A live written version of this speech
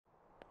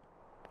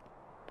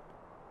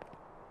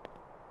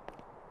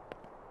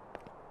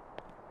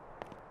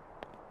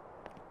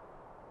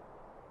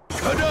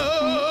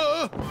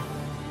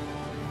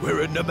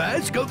in the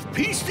mask of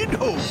peace and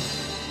hope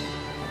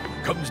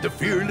comes the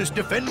fearless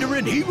defender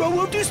and hero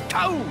of this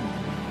town.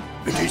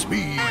 It is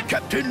me,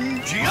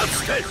 Captain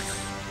Justice.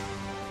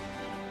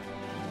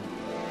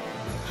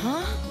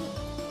 Huh?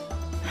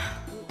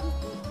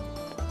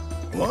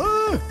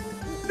 What?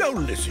 Now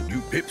listen, you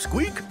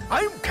pipsqueak.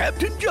 I'm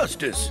Captain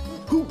Justice.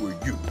 Who were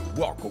you to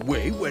walk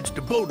away whence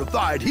the bona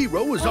fide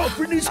hero is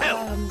offering his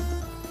help?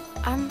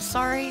 I'm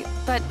sorry,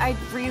 but I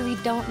really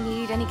don't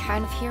need any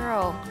kind of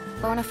hero.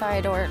 Bona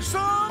fide or...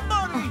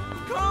 Somebody,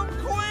 come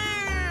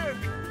quick!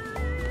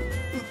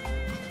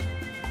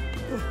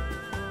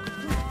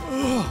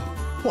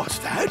 What's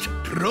that?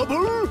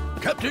 Trouble?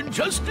 Captain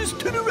Justice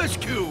to the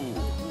rescue!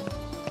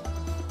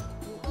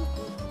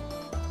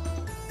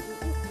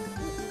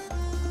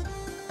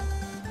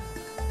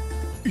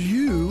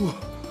 You?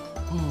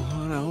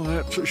 Oh, now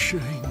that's a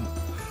shame.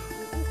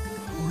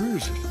 Or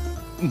is it?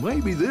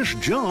 Maybe this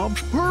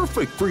job's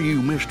perfect for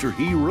you, Mr.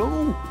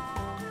 Hero.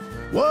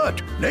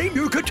 What? Name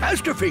your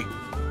catastrophe!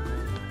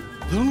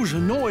 Those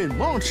annoying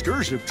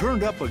monsters have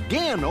turned up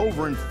again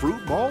over in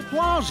Fruitball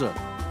Plaza.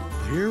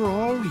 They're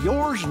all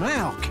yours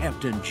now,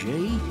 Captain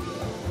J.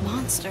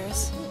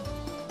 Monsters?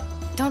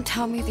 Don't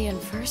tell me the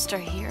Inverst are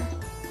here.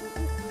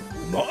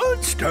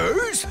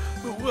 Monsters?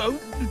 Well,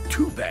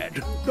 too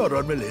bad. Not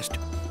on my list.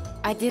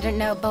 I didn't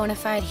know bona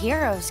fide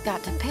heroes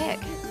got to pick.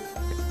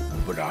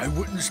 But I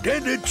wouldn't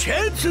stand a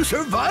chance of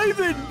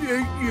surviving,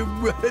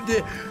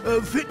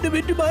 fitting them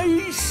into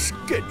my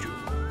schedule.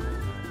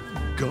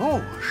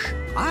 Gosh,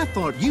 I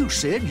thought you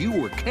said you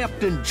were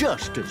Captain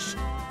Justice.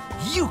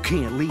 You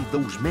can't leave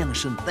those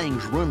menacing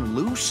things running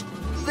loose.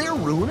 They're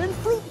ruining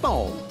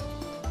Fruitball.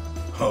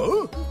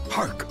 Huh?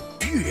 Hark!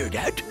 Do you hear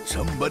that?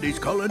 Somebody's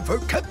calling for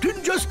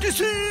Captain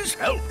Justice's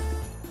help.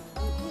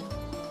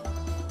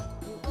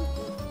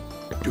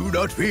 Do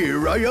not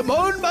fear, I am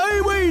on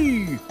my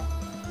way.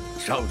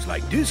 Sounds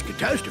like this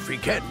catastrophe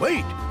can't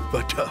wait,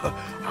 but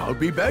I'll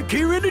be back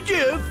here in a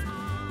jiff.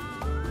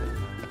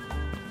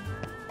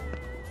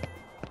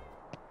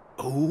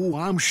 Oh,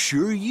 I'm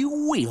sure you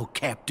will,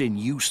 Captain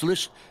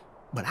Useless.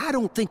 But I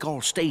don't think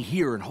I'll stay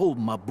here and hold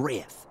my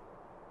breath.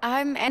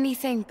 I'm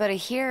anything but a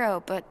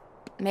hero, but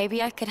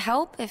maybe I could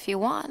help if you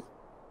want.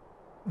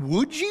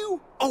 Would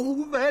you?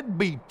 Oh, that'd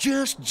be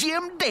just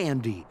Jim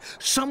Dandy.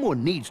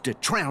 Someone needs to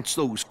trounce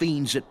those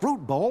fiends at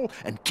Fruitball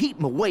and keep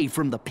them away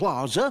from the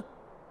plaza.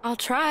 I'll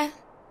try.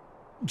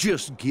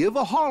 Just give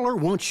a holler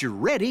once you're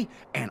ready,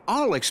 and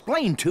I'll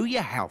explain to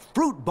you how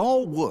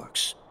Fruitball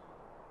works.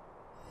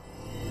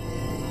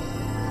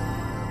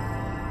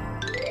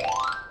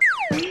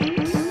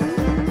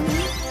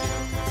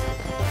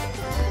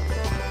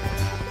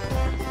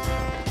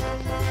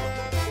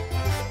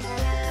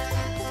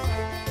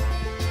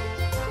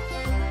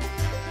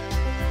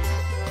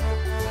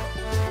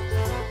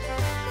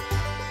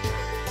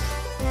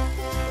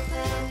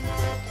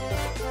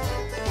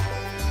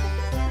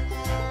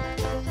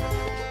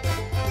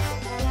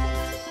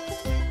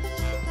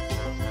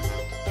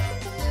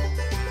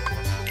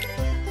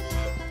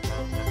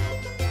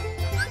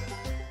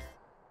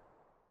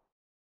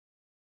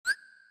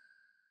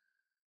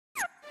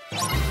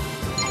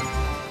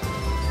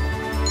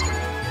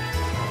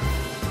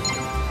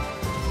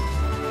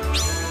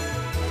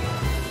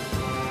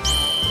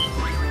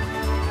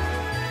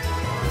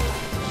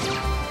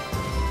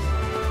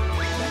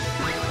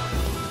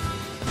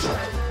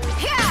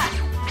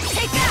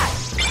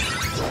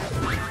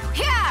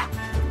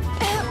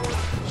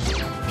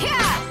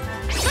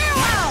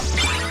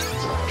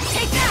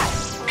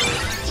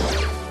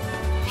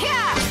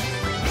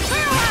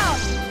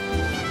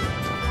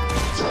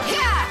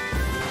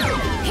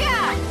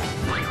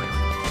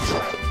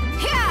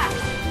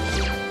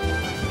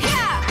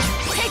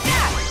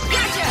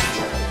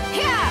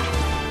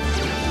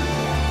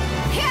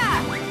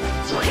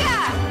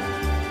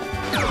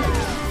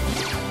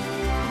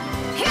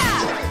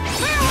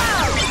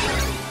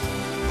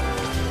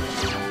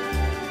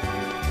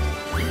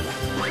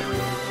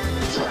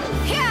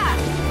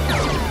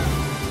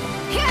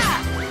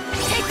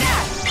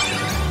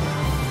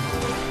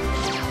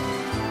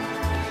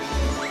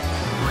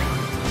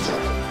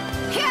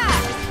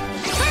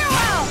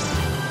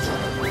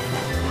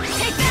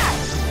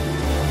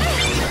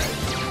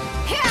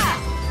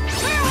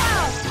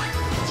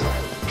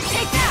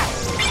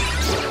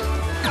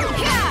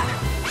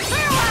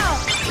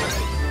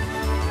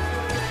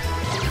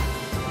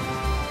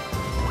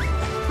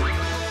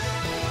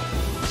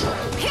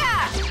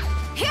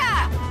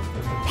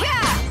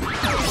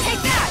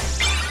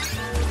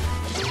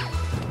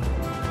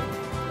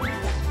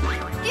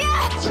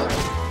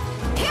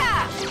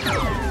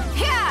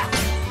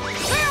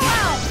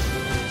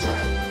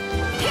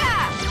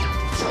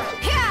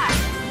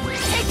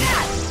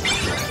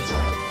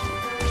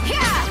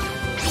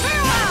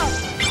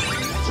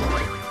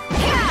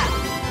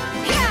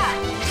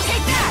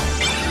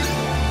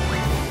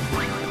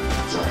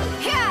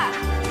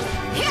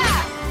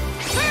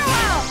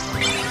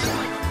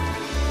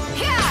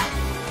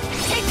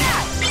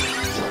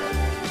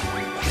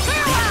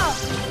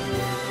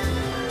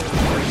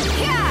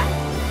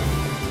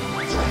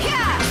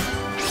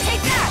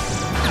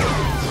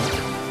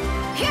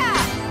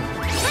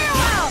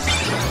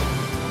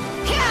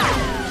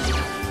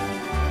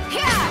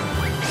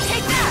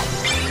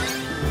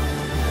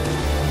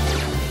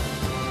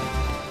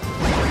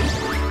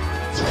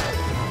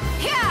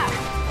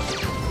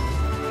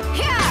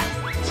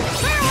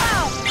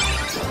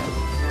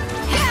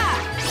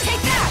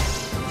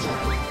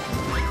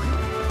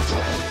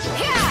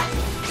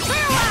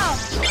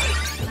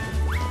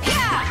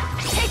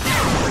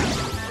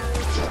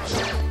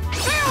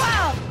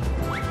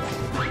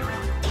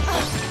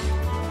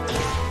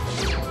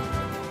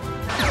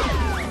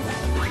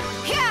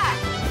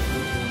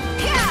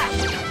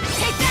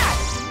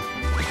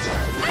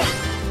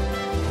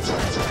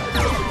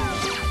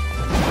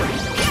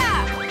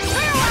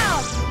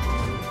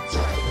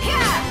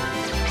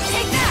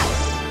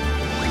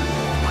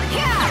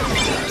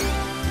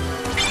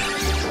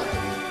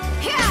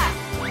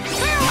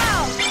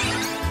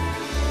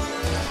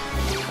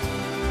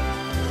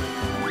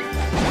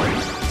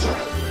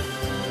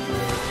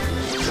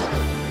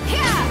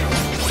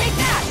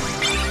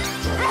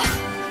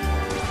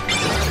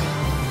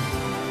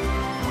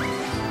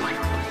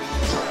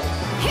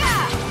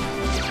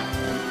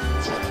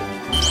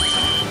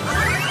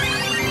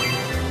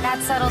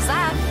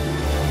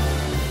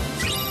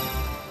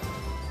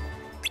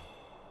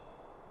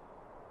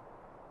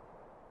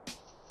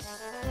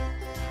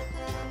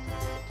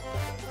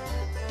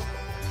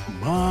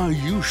 Ma,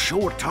 you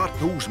sure taught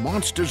those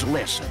monsters a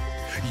lesson.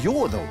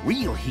 You're the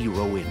real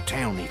hero in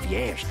town, if you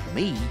ask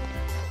me.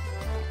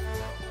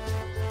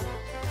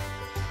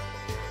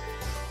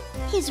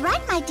 He's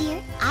right, my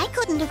dear. I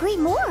couldn't agree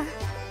more.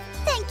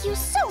 Thank you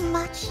so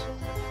much.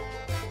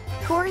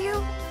 Who are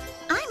you?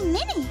 I'm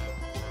Minnie.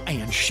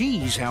 And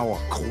she's our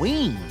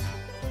queen.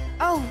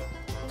 Oh,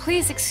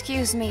 please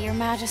excuse me, Your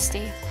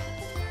Majesty.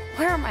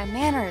 Where are my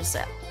manners?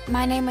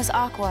 My name is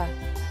Aqua.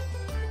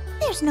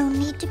 There's no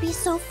need to be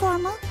so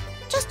formal.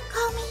 Just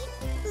call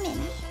me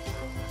Minnie.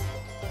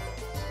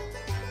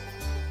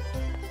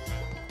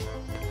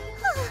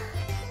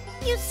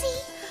 You see,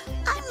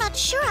 I'm not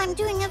sure I'm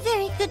doing a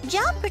very good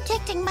job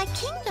protecting my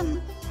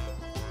kingdom.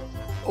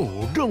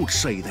 Oh, don't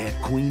say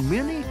that, Queen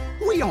Minnie.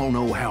 We all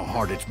know how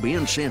hard it's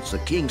been since the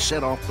king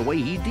set off the way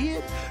he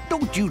did.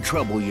 Don't you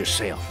trouble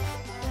yourself.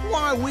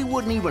 Why, we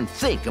wouldn't even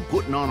think of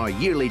putting on our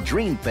yearly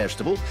Dream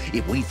Festival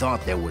if we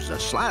thought there was the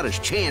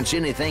slightest chance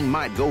anything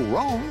might go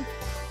wrong.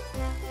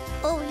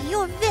 Oh,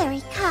 you're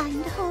very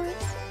kind,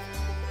 Horace.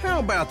 How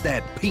about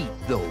that Pete,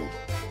 though?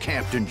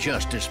 Captain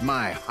Justice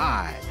My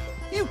Hide.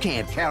 You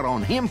can't count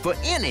on him for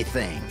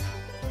anything.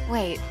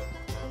 Wait,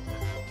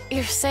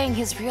 you're saying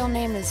his real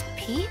name is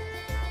Pete?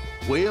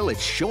 Well,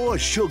 it's sure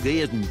as sugar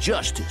isn't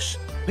justice.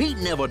 Pete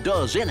never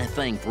does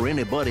anything for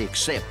anybody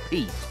except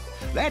Pete.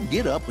 That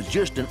get-up was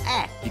just an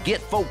act to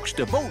get folks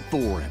to vote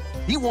for him.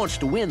 He wants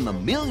to win the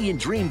Million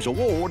Dreams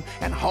Award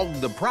and hog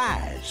the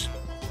prize.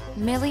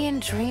 Million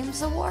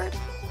Dreams Award?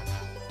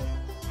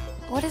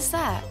 What is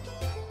that?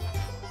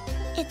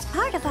 It's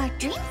part of our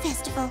Dream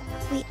Festival.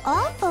 We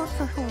all vote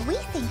for who we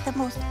think the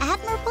most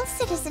admirable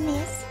citizen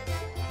is.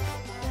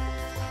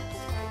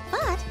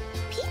 But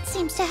Pete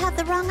seems to have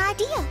the wrong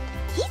idea.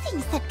 He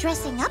thinks that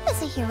dressing up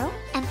as a hero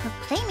and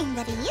proclaiming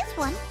that he is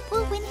one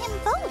will win him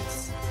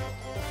votes.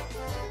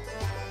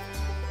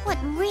 What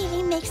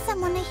really makes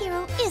someone a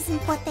hero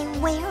isn't what they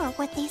wear or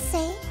what they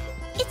say.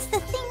 It's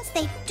the things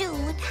they do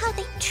and how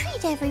they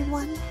treat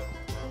everyone.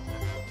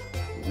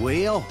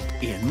 Well,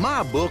 in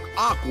my book,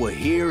 Aqua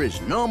here is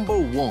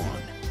 #1.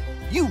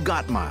 You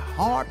got my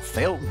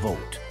heartfelt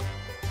vote.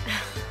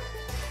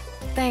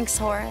 Thanks,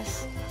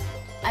 Horace.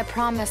 I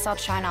promise I'll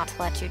try not to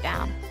let you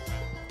down.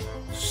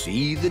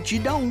 See that you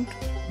don't.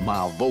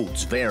 My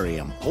vote's very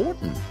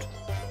important.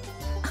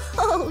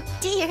 Oh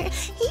dear,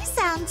 he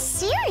sounds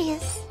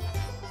serious.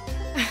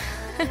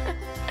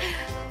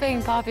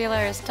 Being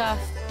popular is tough.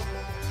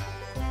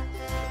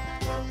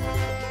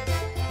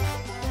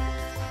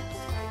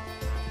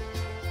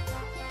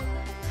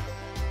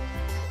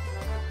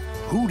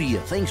 Who do you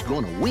think's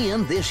gonna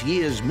win this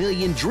year's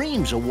Million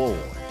Dreams Award?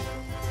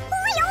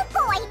 Boy, oh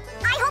boy!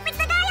 I hope it's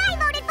the guy I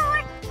voted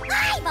for!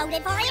 I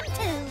voted for him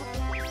too!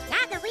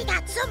 Now that we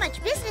got so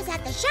much business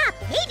at the shop,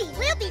 maybe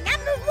we'll be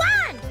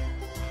 #1!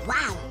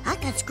 Wow,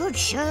 Uncle Scrooge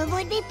sure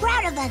would be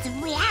proud of us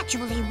if we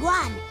actually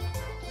won.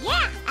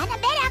 Yeah, and I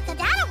bet Uncle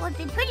Donald would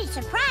be pretty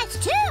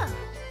surprised too!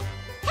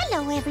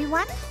 Hello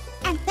everyone,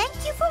 and thank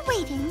you for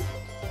waiting.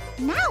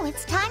 Now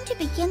it's time to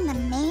begin the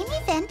main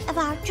event of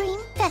our Dream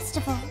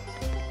Festival.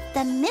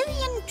 The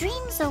Million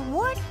Dreams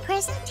Award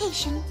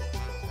presentation.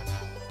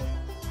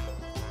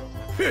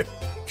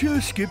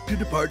 Just skip to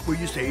the part where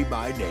you say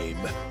my name.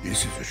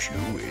 This is a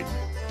shoo-in.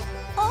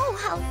 Oh,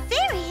 how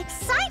very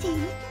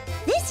exciting!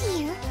 This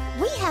year,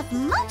 we have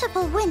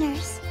multiple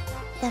winners.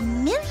 The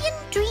Million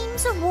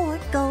Dreams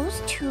Award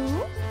goes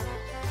to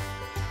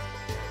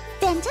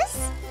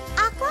Ventus,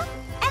 Aqua,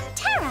 and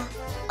Terra.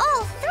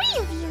 All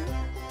 3 of you.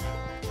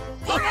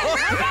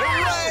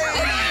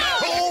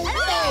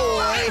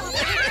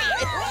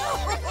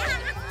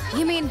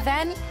 You mean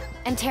Ven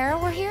and Tara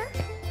were here?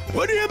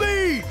 What do you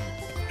mean?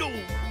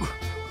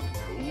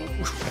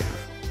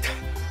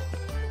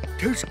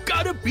 There's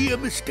gotta be a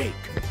mistake.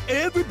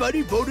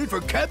 Everybody voted for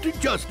Captain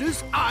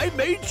Justice. I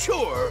made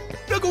sure.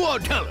 Now go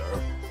on, tell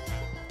her.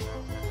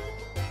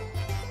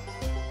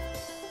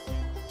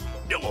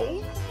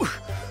 No.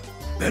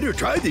 Better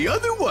try the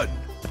other one.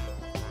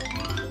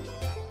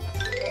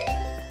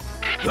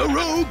 The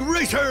Rogue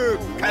Racer,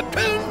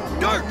 Captain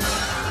Dark.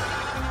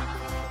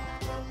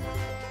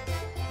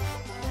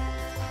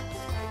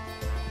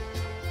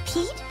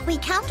 Pete, we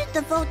counted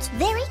the votes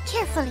very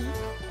carefully.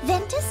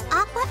 Ventus,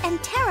 Aqua,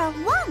 and Terra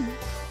won.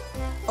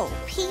 Oh,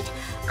 Pete,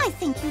 I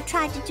think you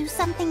tried to do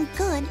something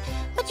good,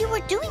 but you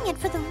were doing it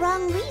for the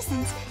wrong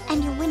reasons,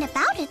 and you went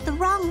about it the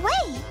wrong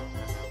way.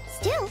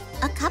 Still,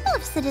 a couple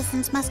of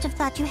citizens must have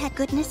thought you had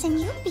goodness in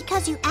you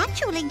because you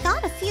actually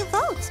got a few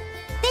votes.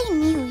 They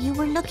knew you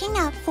were looking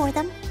out for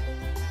them.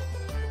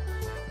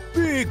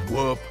 Big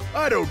whoop.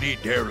 I don't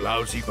need their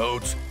lousy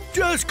votes.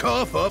 Just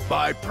cough up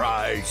my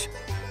prize.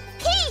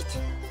 Pete!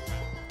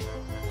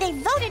 They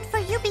voted for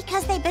you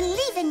because they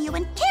believe in you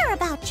and care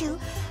about you.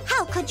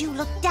 How could you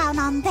look down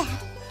on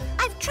that?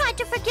 I've tried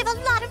to forgive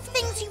a lot of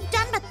things you've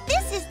done, but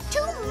this is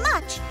too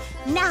much.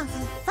 Now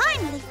you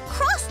finally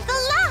crossed the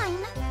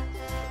line.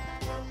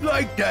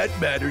 Like that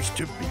matters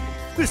to me.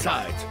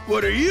 Besides,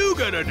 what are you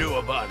gonna do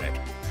about it?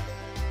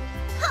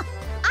 Huh,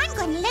 I'm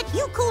going to let let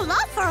you cool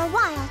off for a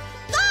while.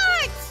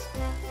 Guards!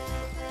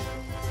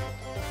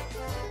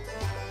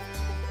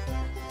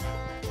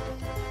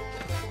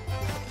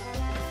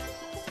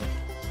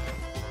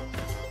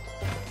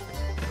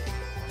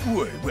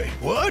 Wait,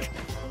 what?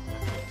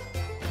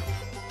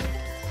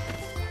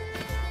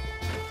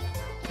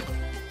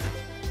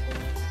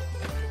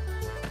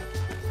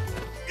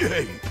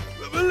 Hey,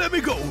 let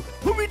me go.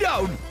 Put me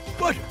down.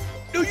 What?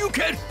 No, you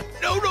can't.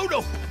 No.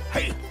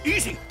 Hey,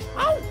 easy.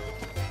 Ow!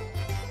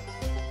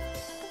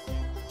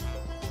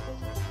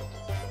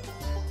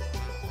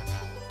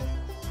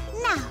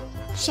 Now,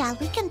 shall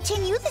we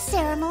continue the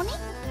ceremony?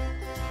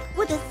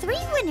 Would the three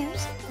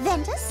winners,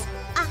 Ventus,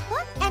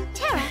 Aqua, and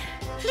Terra,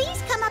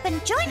 please come up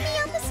and join me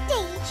on the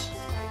stage?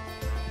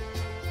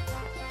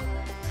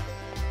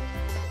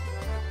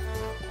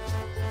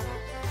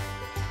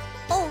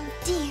 Oh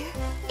dear,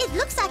 it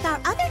looks like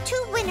our other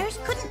two winners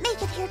couldn't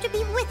make it here to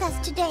be with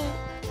us today.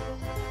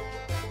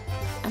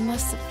 I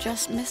must have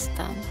just missed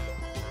them.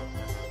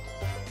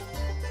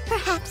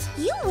 Perhaps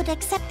you would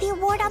accept the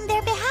award on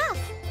their behalf.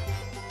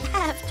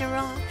 After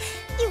all,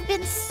 you've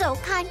been so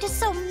kind to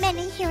so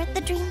many here at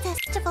the Dream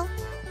Festival.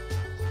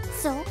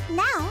 So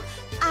now,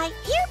 I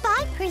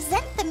hereby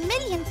present the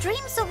Million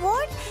Dreams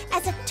Award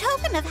as a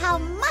token of how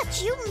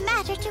much you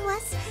matter to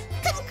us.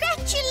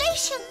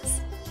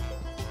 Congratulations!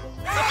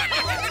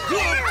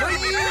 Good for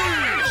you!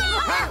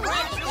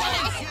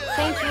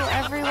 Thank you,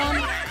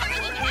 everyone.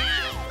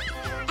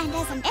 And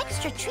as an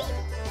extra treat,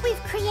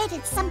 we've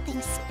created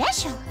something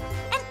special.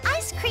 An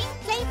ice cream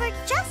flavor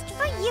just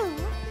for you.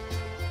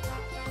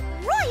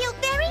 Royal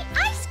Berry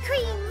Ice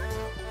Cream!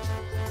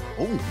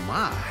 Oh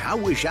my, I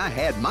wish I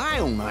had my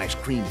own ice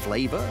cream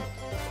flavor.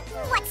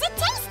 What's it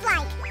taste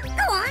like?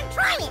 Go on,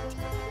 try it!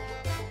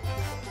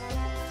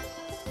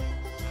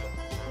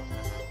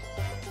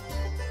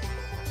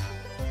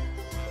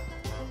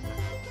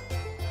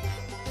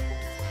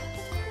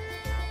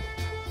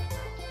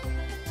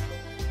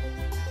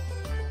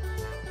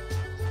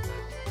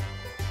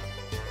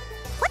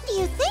 What do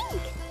you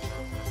think?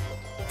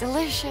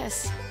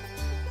 Delicious.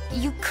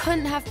 You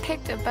couldn't have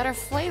picked a better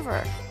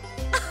flavor.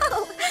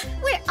 Oh,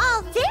 we're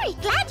all very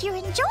glad you're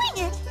enjoying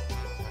it.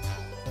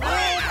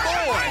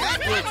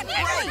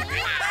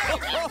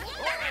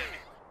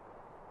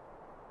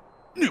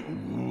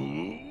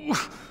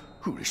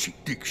 Who does she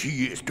think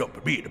she is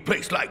dumping me in a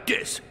place like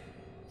this?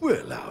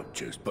 Well, I'll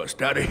just bust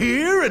out of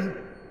here and...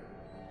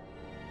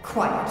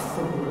 Quiet,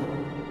 fool.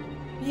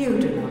 You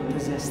do not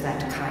possess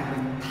that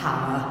kind of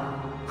power.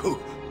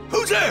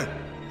 Who's there?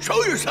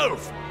 Show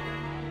yourself!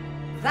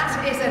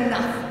 That is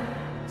enough.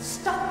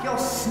 Stop your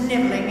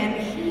sniveling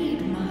and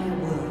heed my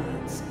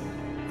words.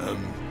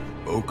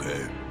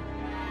 Okay.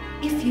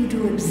 If you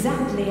do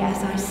exactly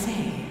as I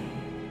say,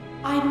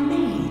 I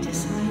may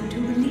decide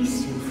to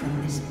release you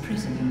from this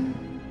prison.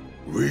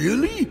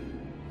 Really?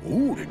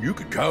 Oh, then you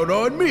can count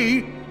on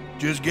me.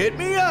 Just get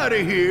me out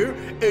of here,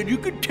 and you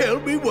can tell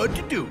me what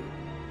to do.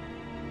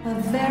 A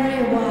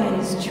very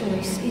wise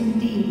choice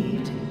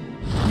indeed.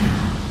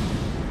 Now,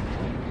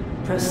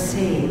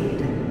 proceed.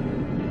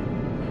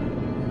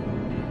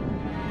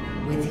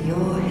 With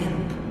your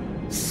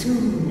help,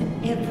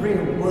 soon every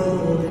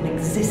world in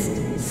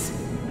existence